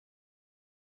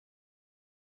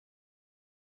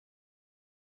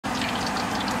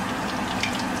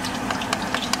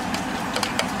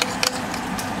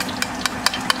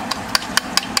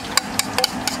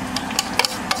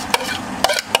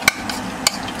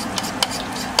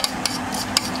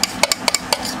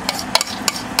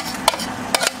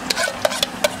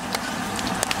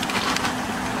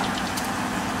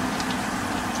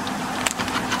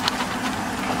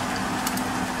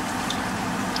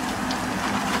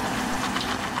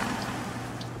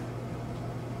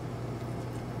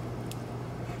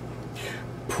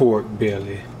pork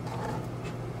belly.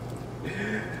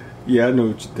 Yeah, I know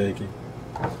what you're thinking.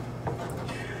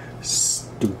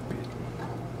 Stupid.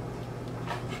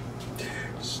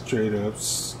 Straight up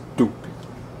stupid.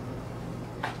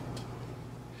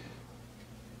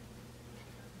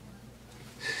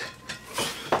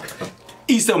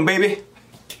 Eat something, baby.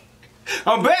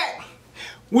 I'm back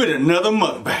with another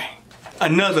mukbang,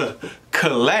 another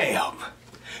collab.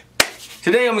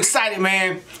 Today I'm excited,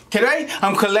 man. Today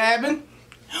I'm collabing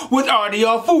with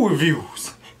RDR Food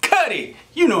Reviews. Cuddy,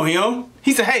 you know him.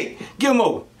 He said, hey,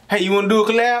 Gilmo, hey, you wanna do a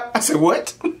collab? I said,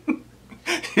 what?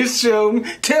 Just show me,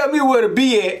 tell me where to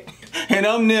be at, and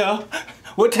I'm there.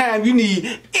 What time you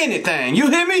need anything. You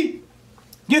hear me?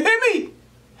 You hear me?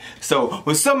 So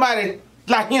when somebody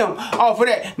like him offer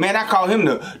that, man, I call him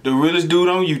the realest dude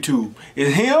on YouTube.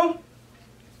 It's him,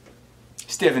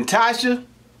 Stephen Tasha,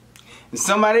 and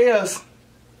somebody else.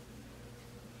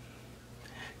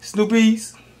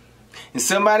 Snoopies, and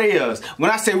somebody else.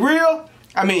 When I say real,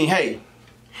 I mean, hey,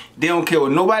 they don't care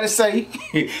what nobody say.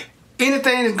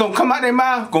 Anything that's gonna come out their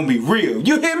mouth gonna be real.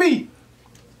 You hear me?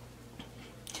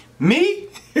 Me?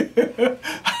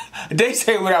 They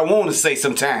say what I want to say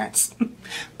sometimes.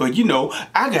 But you know,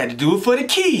 I got to do it for the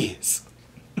kids.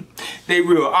 They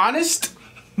real honest.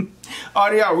 Oh,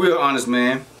 they are real honest,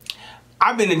 man.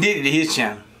 I've been addicted to his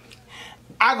channel.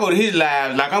 I go to his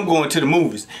lives like I'm going to the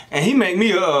movies, and he make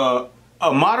me a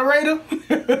moderator.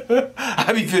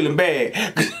 I be feeling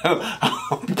bad because I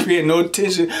don't be paying no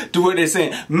attention to what they're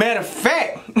saying. Matter of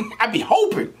fact, I be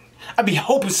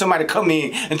hoping somebody come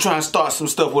in and try and start some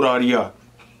stuff with RDR.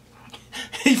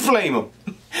 He flame them,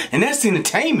 and that's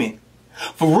entertainment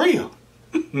for real.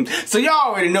 So y'all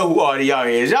already know who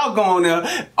RDR is. Y'all go on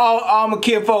there. All my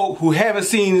kinfolk who haven't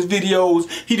seen his videos,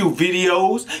 he do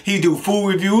videos, he do food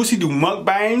reviews, he do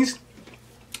mukbangs,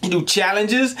 he do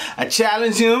challenges. I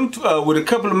challenged him with a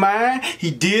couple of mine.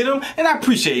 He did them, and I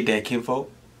appreciate that,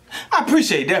 kinfolk. I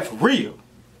appreciate that for real.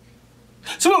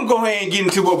 So we're gonna go ahead and get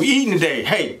into what we eating today.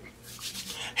 Hey,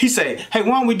 he said, hey,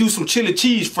 why don't we do some chili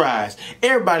cheese fries?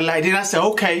 Everybody liked it. I said,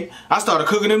 okay. I started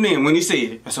cooking them then when he said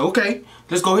it. I said, okay,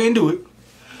 let's go ahead and do it.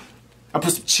 I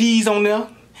put some cheese on there.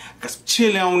 I got some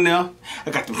chili on there.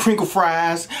 I got them crinkle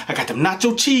fries. I got them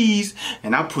nacho cheese.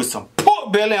 And I put some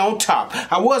pork belly on top.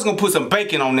 I was going to put some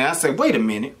bacon on there. I said, wait a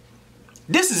minute.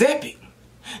 This is epic.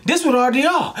 This with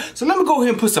RDR. So let me go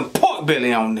ahead and put some pork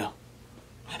belly on there.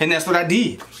 And that's what I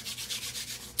did.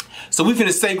 So we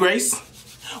finna say grace.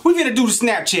 We finna do the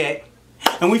Snapchat.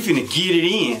 And we finna get it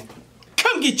in.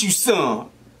 Come get you some.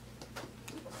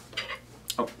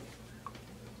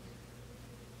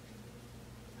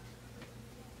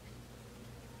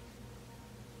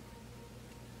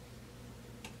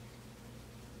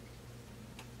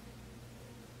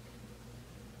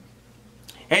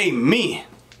 Amen.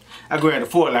 I grabbed a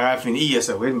fork like I finna eat. I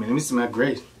said, wait a minute, let me see my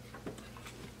grace.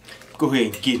 Go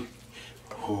ahead and get it.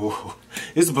 Oh,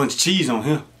 there's a bunch of cheese on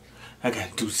here. I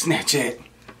gotta do the Snapchat.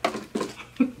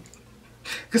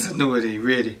 Cause I know it ain't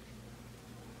ready.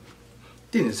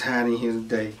 Then it's hot in here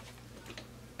today.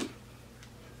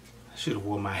 I should have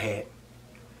worn my hat.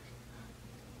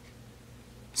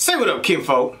 Say what up,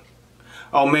 kinfolk.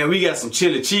 Oh man, we got some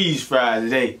chili cheese fries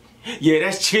today. Yeah,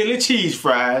 that's chili cheese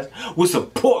fries with some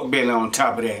pork belly on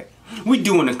top of that. We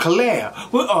doing a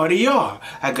collab with RDR.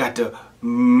 I got the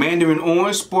mandarin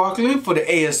orange sparkling for the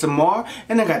ASMR,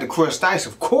 and I got the crushed ice,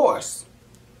 of course.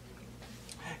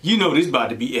 You know this about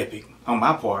to be epic on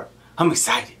my part. I'm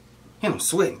excited, and I'm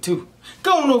sweating too.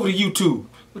 Go on over to YouTube,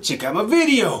 go check out my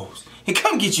videos, and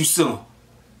come get you some.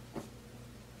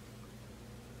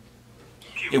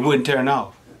 It wouldn't turn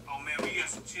off. Oh man, we got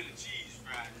some chili cheese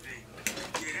fries today.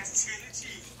 Yeah, that's chili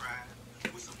cheese fries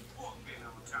with some pork belly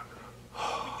on top of it. We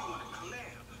doing a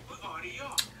collab with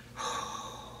RDR.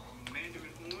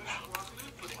 Mandarin orange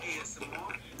sparkling for the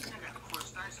ASMR. And I got the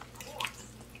crushed ice, of course.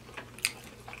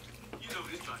 You know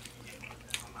this about to be epic.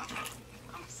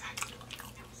 I'm excited.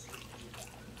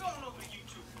 Go on over to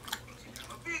YouTube, check out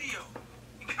my video,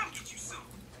 and come get you some.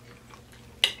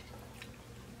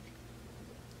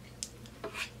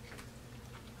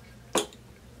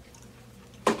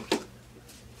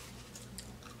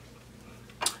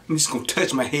 I'm just gonna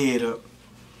touch my head up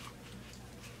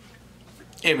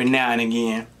every now and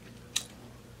again.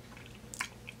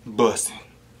 Bussin'.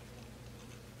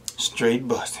 Straight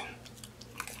bussin'.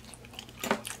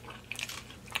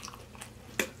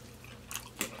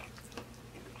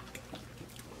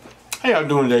 How y'all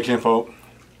doing today, kinfolk?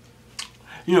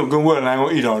 You know good well I ain't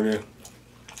gonna eat all this.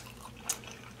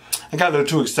 I got a little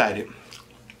too excited.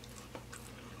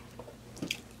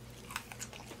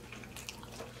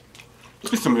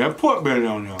 Get some of that pork belly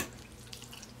on there.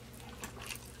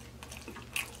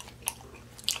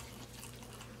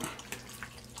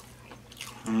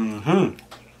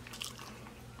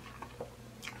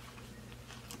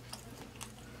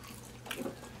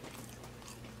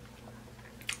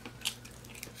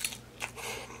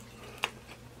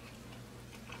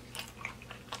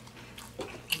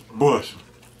 bust.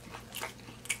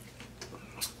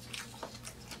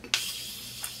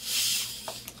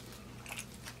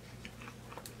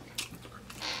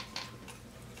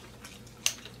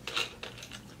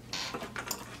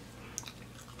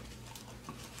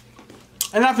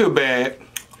 And I feel bad.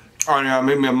 RDR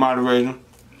made me a moderator.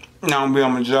 Now I'm be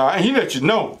on my job. And he let you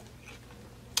know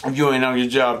if you ain't on your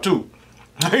job too.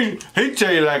 He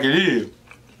tell you like it is.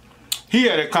 He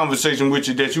had a conversation with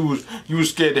you that you was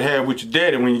scared to have with your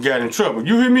daddy when you got in trouble.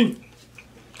 You hear me?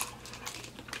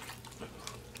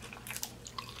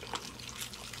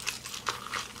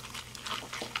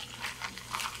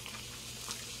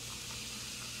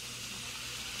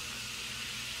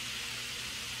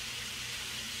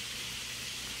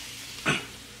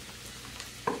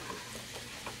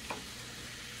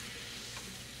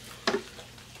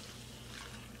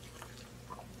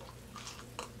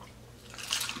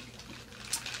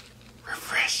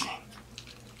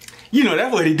 You know,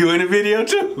 that's what he do in the video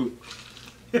too.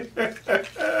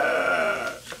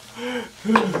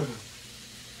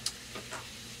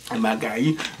 And my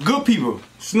guy, good people.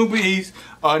 Snoopy East,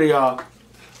 RDR,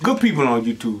 good people on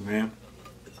YouTube, man.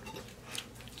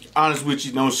 Honest with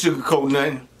you, don't sugarcoat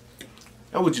nothing.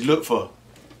 That's what you look for.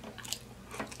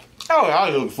 That's what I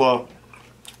look for.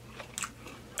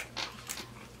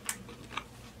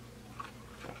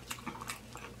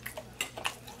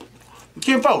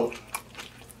 Kinfolk,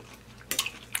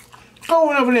 go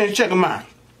on over there and check them out.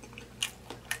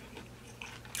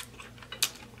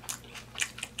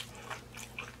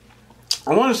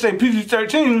 I want to say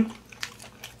PG-13.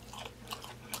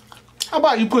 How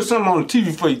about you put something on the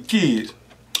TV for your kids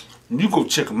and you go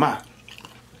check them out?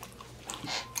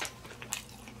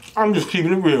 I'm just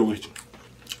keeping it real with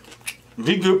you.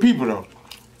 Be good people though.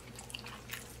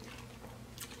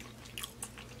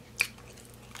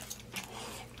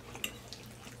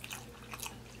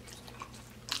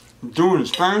 Doing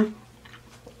this thing.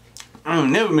 I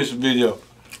don't never miss a video.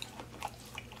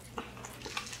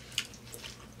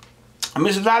 I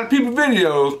miss a lot of people's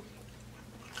videos.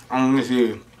 I don't miss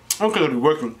it. I'm because he's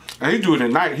working. And he do it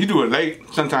at night. He do it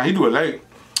late. Sometimes he do it late.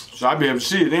 So I'll be able to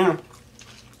see it then.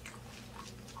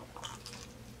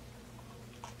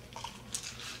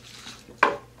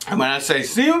 And when I say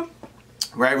see them,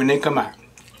 right when they come out.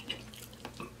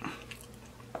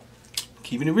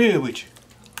 Keeping it real with you.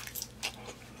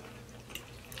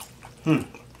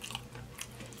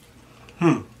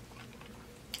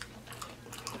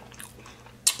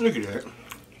 Look at that.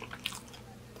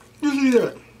 You see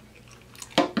that?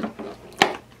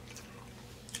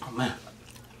 Oh man.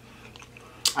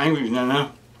 I ain't eating that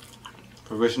now.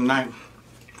 For the rest of the night.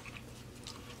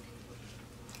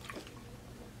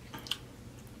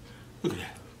 Look at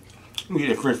that. Let me get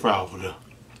that French fry over there.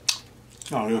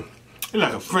 Oh yeah. It's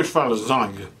like a French fry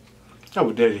lasagna. That's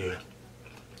what that is.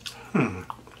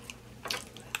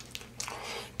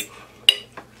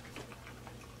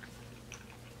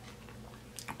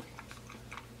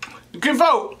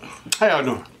 Kinfolk, how y'all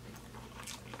doing?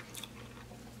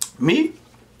 Me?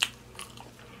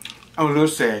 I'm a little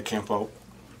sad, kinfolk.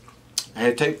 I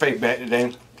had to take Faith back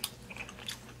today.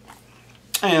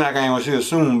 Ain't like I ain't gonna see her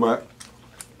soon, but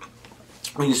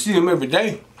when you see them every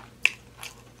day,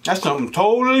 that's something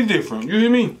totally different. You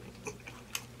hear me?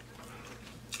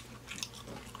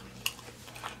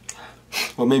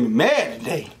 What made me mad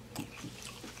today?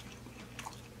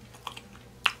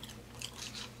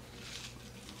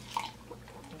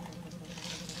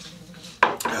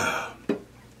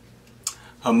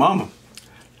 Her mama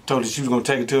told her she was gonna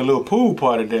take her to a little pool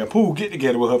party there, pool get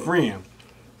together with her friend.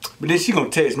 But then she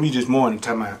gonna text me this morning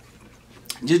talking about,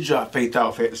 just drop Faith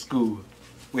off at the school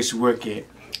where she work at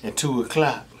 2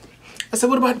 o'clock. I said,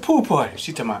 what about the pool party?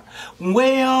 She talking about,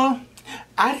 well,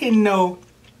 I didn't know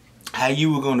how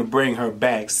you were gonna bring her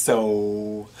back,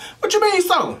 so. What you mean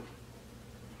so?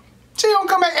 She don't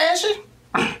come back ashy.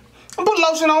 And put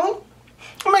lotion on.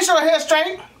 And make sure her hair's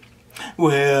straight.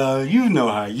 Well, you know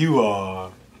how you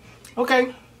are.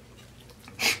 Okay.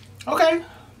 Okay.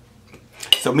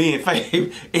 So me and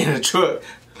Faith in the truck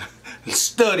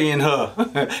studying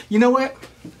her. You know what?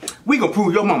 We gonna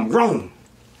prove your mama wrong.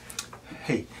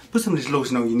 Hey, put some of this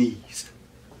lotion on your knees.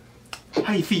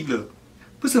 How your feet look?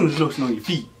 Put some of this lotion on your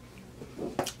feet.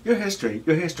 Your hair straight,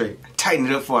 your hair straight. Tighten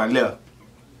it up before I left.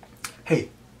 Hey,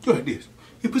 go like this.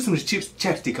 You put some of this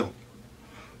chapstick on.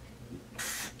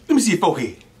 Let me see your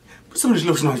forehead. Put some of this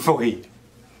lotion on your forehead.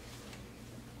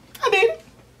 I did.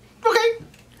 Okay.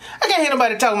 I can't hear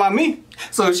nobody talking about me.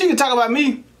 So if she can talk about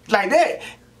me like that,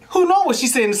 who knows what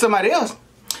she's saying to somebody else?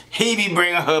 He be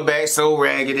bringing her back so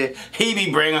raggedy. He be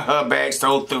bringing her back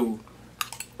so through.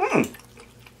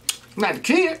 Not the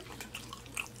kid.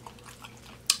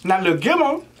 Not Lil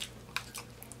Gilmo.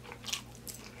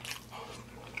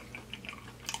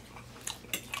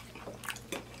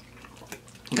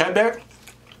 Got back.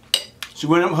 She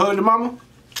went up and hugged the mama.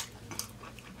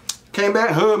 Came back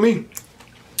and hugged me.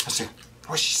 I said,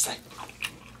 what she say?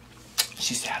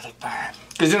 She said, I look fine.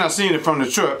 Because then I seen it from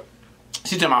the truck.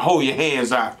 She told me, hold your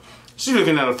hands out. She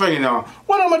looking at her fingernail.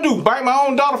 What I'm going to do, bite my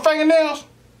own daughter's fingernails?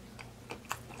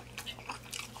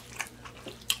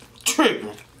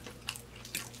 Tripping.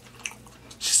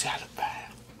 She said, I look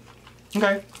fine.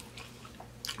 Okay.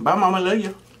 Bye, mama, love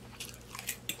you.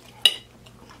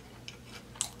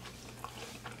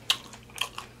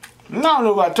 I don't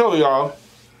know if I told y'all,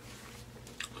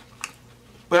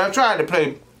 but I tried to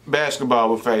play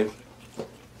basketball with Faith.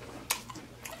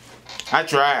 I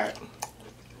tried.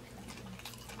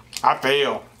 I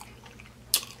failed.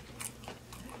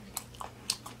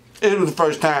 It was the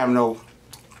first time though.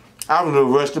 I was a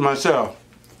little rusty myself.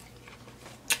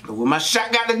 But when my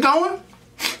shot got it going,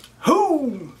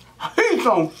 whoo, he's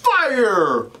on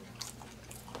fire.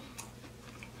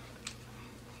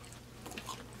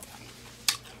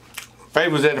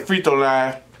 Faith was at the free throw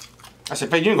line. I said,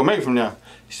 Faith, you ain't gonna make it from there.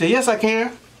 She said, yes, I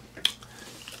can.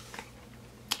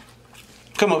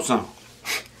 Come up some.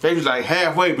 Faith was like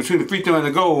halfway between the free throw and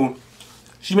the goal.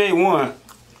 She made one.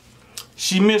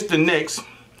 She missed the next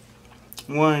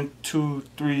 1, 2,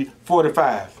 3, 4 to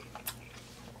 5.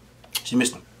 She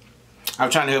missed them. I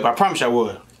was trying to help. I promise I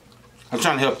was. I was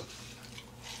trying to help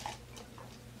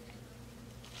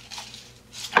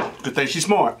her. Good thing she's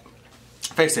smart.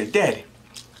 Faith said, Daddy,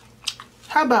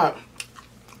 how about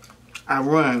I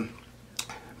run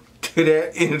to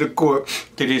that end of the court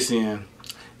to this end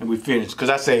and we finish? Because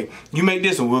I say, you make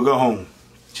this and we'll go home.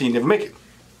 She ain't never make it.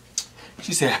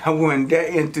 She said, I run that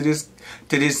end to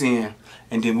this end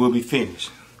and then we'll be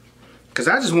finished. Because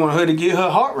I just want her to get her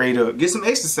heart rate up, get some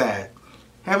exercise,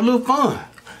 have a little fun,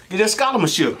 get that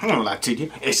scholarship. I don't lie to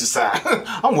you, exercise.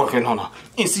 I'm working on a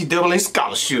NCAA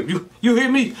scholarship. You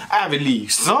hear me? Ivy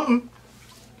League, something.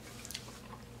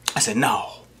 I said,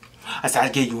 no. I said, I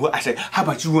gave you what? I said, how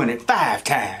about you run it 5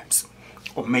 times?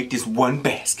 Or make this one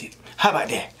basket? How about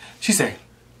that? She said,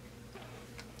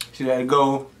 she let it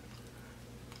go.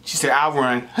 She said, I'll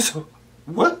run. I said,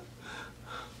 what?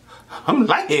 I'm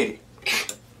lightheaded.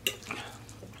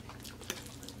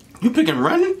 You picking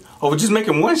running over just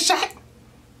making one shot?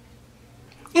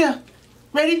 Yeah.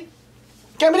 Ready?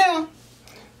 Get me down.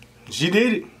 She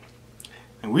did it.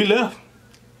 And we left.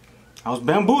 I was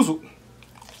bamboozled.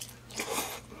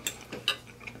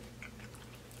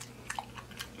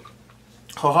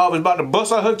 Her heart was about to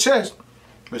bust out her chest.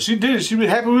 But she did it. She was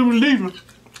happy we were leaving.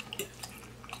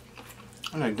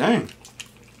 I'm like, dang.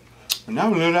 When I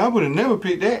was little, I would have never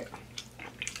picked that.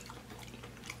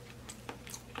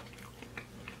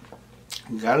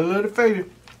 You gotta love the fader.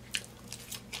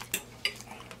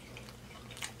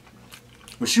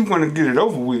 But she wanna get it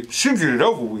over with. She'll get it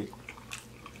over with.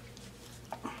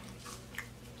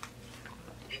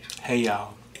 Hey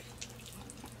y'all.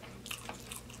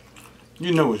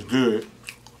 You know it's good.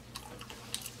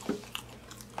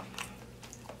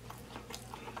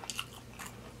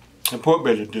 The pork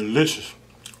belly is delicious.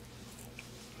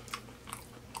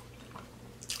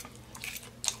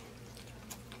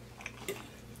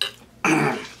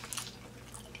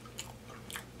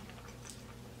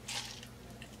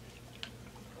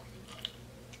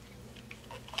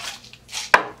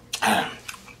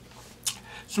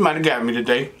 Somebody got me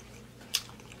today.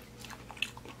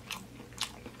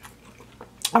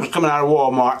 I was coming out of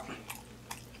Walmart,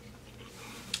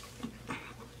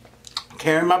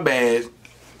 carrying my bags,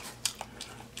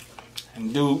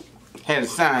 and dude had a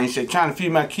sign. He said, trying to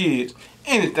feed my kids,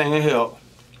 anything to help.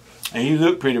 And he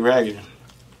looked pretty raggedy.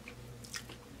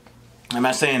 I'm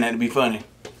not saying that to be funny.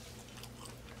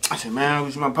 I said, man, I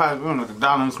wish my pocket was like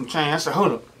 $1 and some change. I said,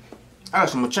 hold up, I got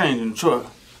some more change in the truck.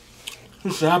 He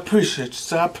said, I appreciate you,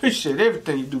 sir. I appreciate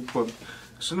everything you do for me.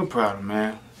 I said, no problem,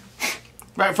 man.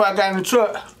 Right before I got in the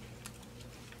truck,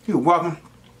 he was walking,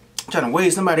 trying to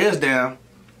weigh somebody else down.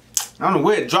 I don't know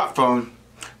where it dropped from,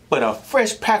 but a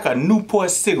fresh pack of Newport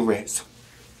cigarettes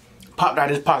popped out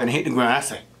of his pocket and hit the ground. I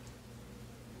said,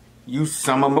 you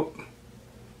son of a...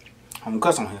 I'm gonna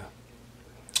cuss on here.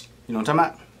 You know what I'm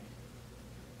talking about?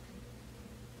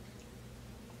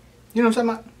 You know what I'm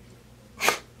talking about?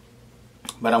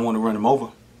 But I want to run him over.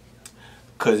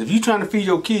 Because if you're trying to feed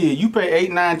your kid, you pay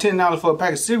 $8, $9, $10 for a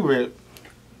pack of cigarettes.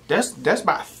 That's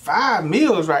about 5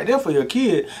 meals right there for your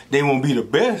kid. They won't be the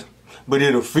best, but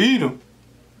it'll feed them.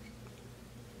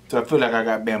 So I feel like I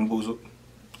got bamboozled.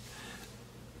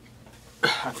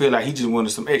 I feel like he just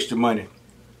wanted some extra money.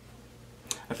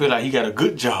 I feel like he got a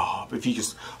good job if he can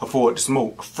afford to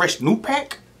smoke. A fresh new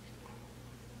pack?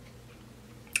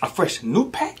 A fresh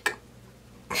new pack?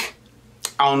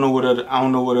 I don't know what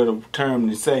other term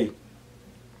to say.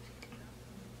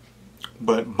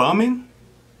 But bumming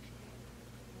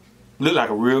look like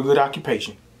a real good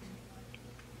occupation.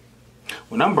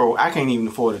 When I'm broke, I can't even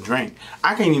afford a drink.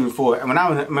 I can't even afford.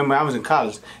 Remember I was in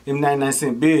college. Them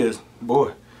 99-cent bills,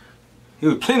 boy, there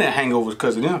was plenty of hangovers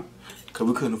because of them. Because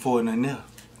we couldn't afford nothing else.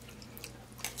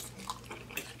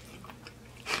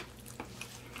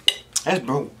 That's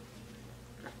broke.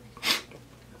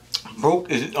 Broke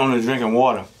is only drinking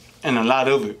water and a lot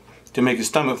of it to make your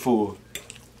stomach full.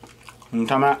 You know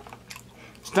what I'm talking about?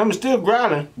 Stomach still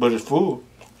growling, but it's full.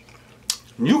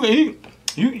 You can eat.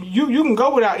 You can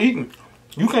go without eating.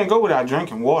 You can't go without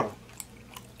drinking water.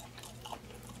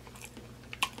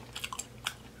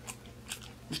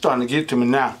 It's starting to get to me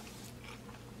now.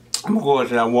 I'm gonna go out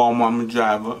to that Walmart. I'm gonna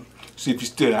drive up, see if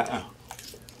he's still out there.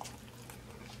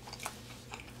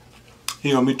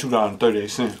 He owe me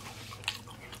 $2.38.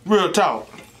 Real talk.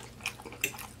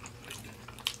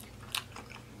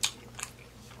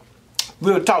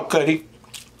 Real talk, Cuddy.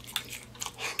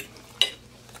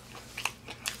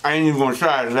 I ain't even gonna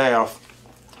try to laugh.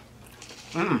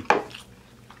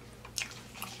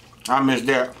 I missed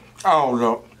that. Oh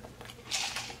no.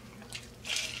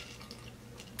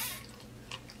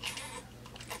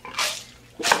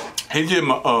 He did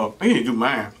my he didn't do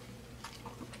mine.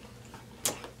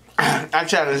 I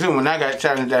challenged him when I got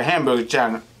challenged that hamburger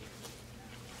challenge.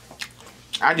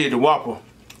 I did the Whopper.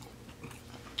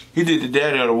 He did the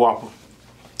daddy of the Whopper.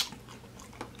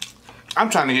 I'm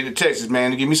trying to get to Texas,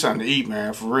 man, to give me something to eat,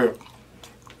 man, for real.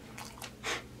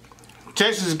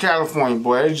 Texas and California,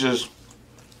 boy, it's just...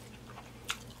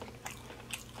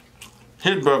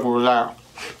 His burger was loud.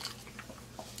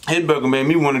 His burger made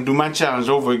me want to do my challenge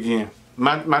over again.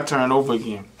 My turn over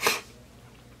again.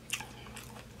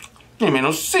 It ain't made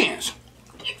no sense.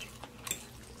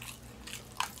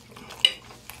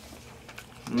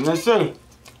 And that's it.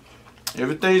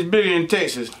 Everything's bigger in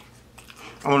Texas.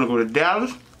 I want to go to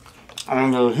Dallas. I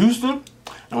want to go to Houston.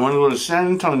 I want to go to San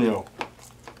Antonio.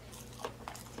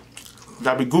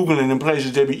 I be Googling them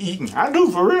places they be eating. I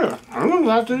do, for real. I don't know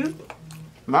what to do.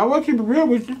 Might well keep it real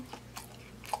with you.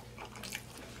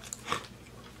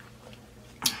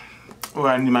 Oh,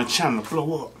 I need my channel to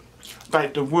blow up.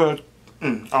 Like the world.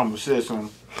 I almost said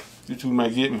something. You two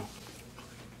might get me.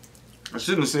 I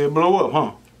shouldn't have said blow up,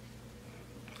 huh?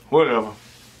 Whatever.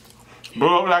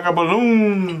 Blow up like a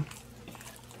balloon.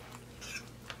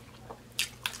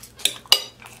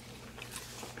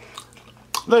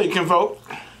 There you can vote.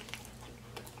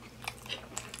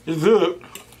 It's good.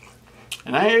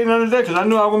 And I ain't ate none of that because I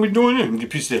knew I was going to be doing it. Let me get a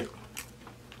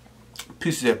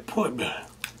piece of that pork belly.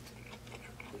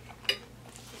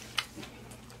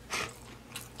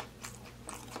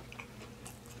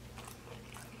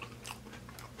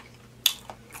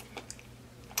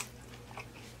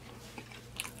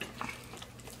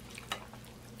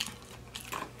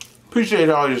 Appreciate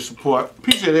all your support.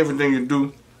 Appreciate everything you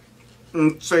do.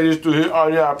 And say this to here. Oh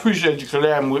yeah, I appreciate you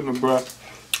collabing with me, bro.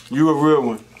 You a real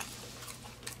one.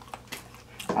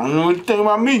 I don't know what you think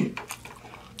about me,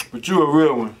 but you a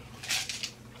real one.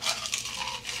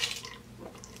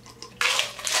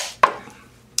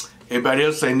 Everybody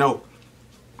else say no.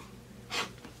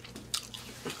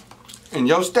 In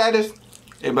your status,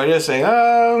 everybody else say,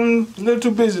 a little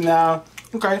too busy now.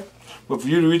 Okay. But for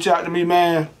you to reach out to me,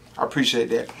 man, I appreciate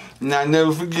that. And I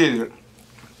never forget it.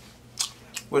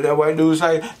 What that white dude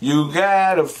say? You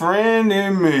got a friend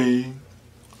in me.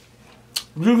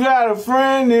 You got a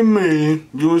friend in me.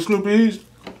 You and Snoopy.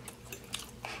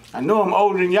 I know I'm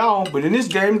older than y'all, but in this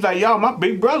game, it's like y'all my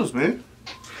big brothers, man.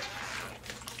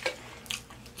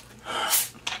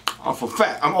 Oh, for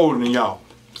fact, I'm older than y'all.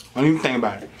 Don't even think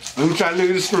about it. Don't even try to look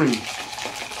at the screen.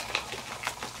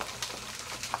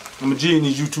 I'm a G in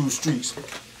these YouTube streets.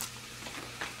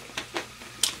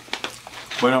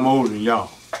 But I'm older than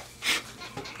y'all.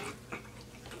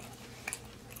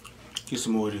 Get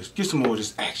some more of this. Get some more of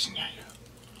this action out here.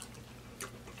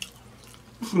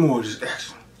 Get some more of this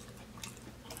action.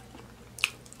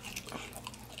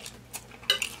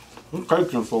 Okay,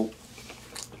 them folk.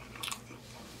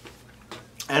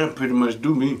 That'll pretty much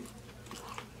do me.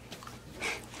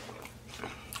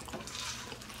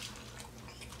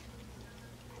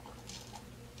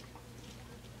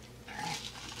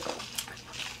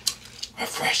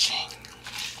 Refreshing.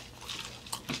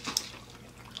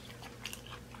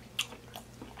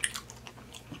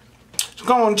 So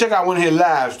go on and check out one of his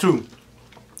lives too.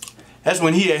 That's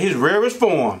when he at his rarest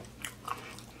form.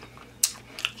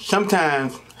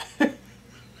 Sometimes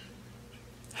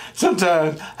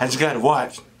sometimes I just gotta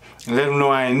watch and let him know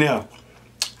I ain't there.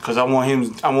 Cause I want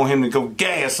him to go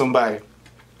gas somebody.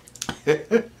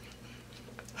 I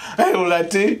ain't gonna lie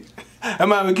to you. I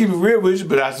might even keep it real with you,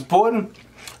 but I support him.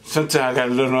 Sometimes I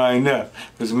gotta let him know I ain't there.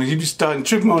 Cause when he be starting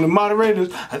tripping on the moderators,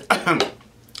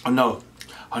 oh no.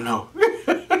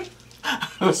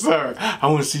 I'm sorry. I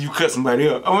wanna see you cut somebody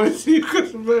up.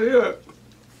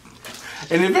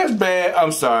 And if that's bad,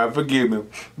 I'm sorry, forgive me.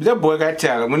 That boy got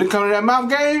talent. When it comes to that mouth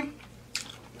game,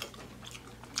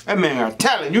 that man got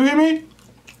talent, you hear me?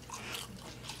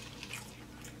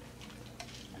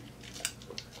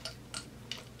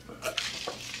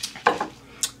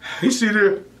 You see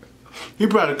there? He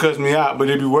probably cussed me out, but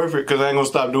it'd be worth it because I ain't gonna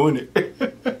stop doing it.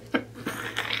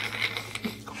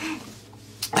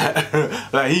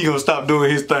 Like he gonna stop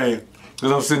doing his thing.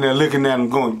 Because I'm sitting there looking at him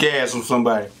going gas on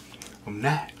somebody. I'm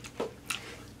not.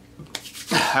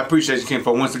 I appreciate you, Ken,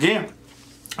 for once again.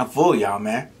 I'm full, y'all,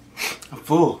 man. I'm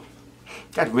full.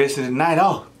 Got the rest of the night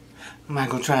off. I'm not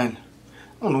gonna try and,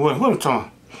 I don't know what I'm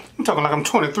talking. I'm talking like I'm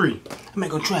 23. I'm not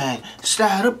gonna try and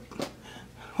slide up.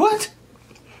 What?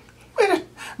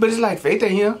 But it's like Faith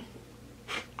ain't here.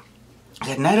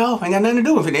 That night off, ain't got nothing to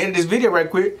do with it. Edit this video right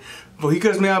quick before he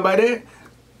cuts me out by that.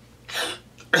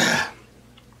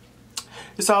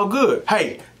 It's all good.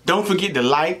 Hey, don't forget to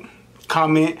like,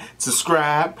 comment,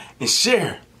 subscribe, and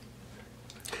share.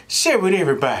 Share with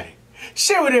everybody.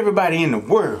 Share with everybody in the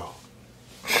world.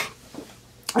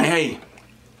 And hey,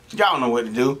 y'all know what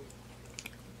to do.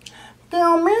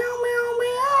 Meow, meow, meow,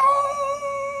 meow.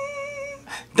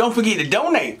 Don't forget to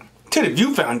donate to the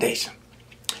View Foundation.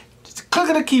 Just click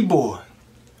of the keyboard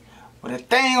with a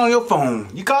thing on your phone.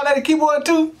 You call that a keyboard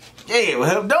too? Yeah, we'll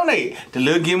help donate to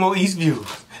LILGILMOEATS views.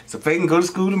 So Faith can go to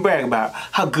school and brag about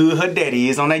how good her daddy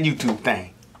is on that YouTube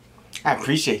thing. I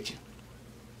appreciate you.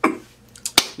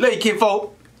 Love you,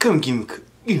 kinfolk. Come give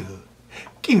me a hug.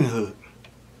 Give me a hug.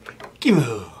 Give me a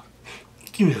hug.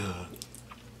 Give me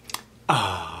a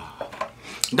hug.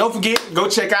 Don't forget, go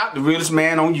check out The Realest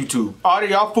Man on YouTube.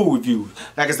 RDR Food Reviews.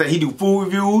 Like I said, he do food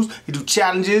reviews, he do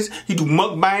challenges, he do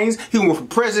mukbangs, he gonna run for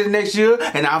president next year,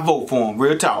 and I vote for him.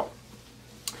 Real talk.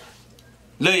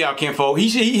 Love y'all, kinfolk.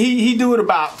 He do it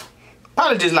about,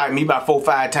 probably just like me, about 4 or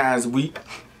 5 times a week.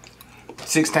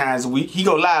 6 times a week. He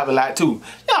go live a lot too.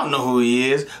 Y'all know who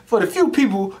he is. For the few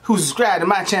people who subscribe to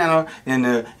my channel and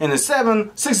the 600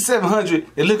 or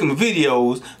 700 that look at my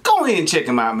videos, go ahead and check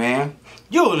him out, man.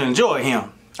 You'll enjoy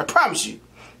him. I promise you.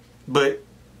 But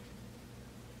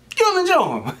you'll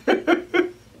enjoy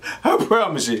him. I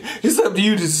promise you. It's up to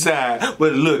you to decide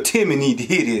whether little Timmy need to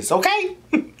hear this, okay?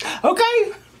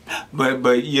 Okay?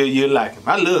 But you like him.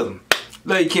 I love him.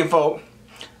 Love you, kinfolk.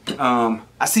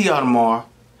 I see y'all tomorrow.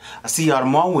 I see y'all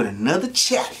tomorrow with another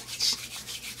challenge.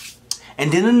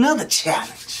 And then another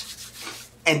challenge.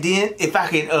 And then if I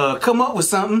can come up with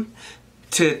something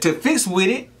to fix with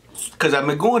it, because I've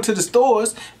been going to the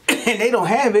stores and they don't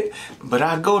have it, but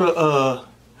I go to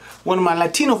one of my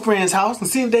Latino friends' house and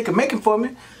see if they can make it for me.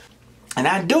 And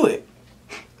I do it.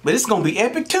 But it's going to be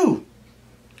epic too.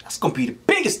 That's going to be the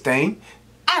biggest thing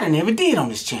I done ever did on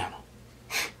this channel.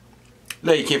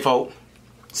 Love you, kinfolk.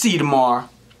 See you tomorrow.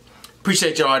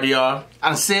 Appreciate your RDR. I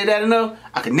done said that enough.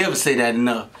 I could never say that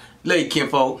enough. Love you,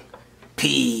 kinfolk.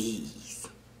 Peace.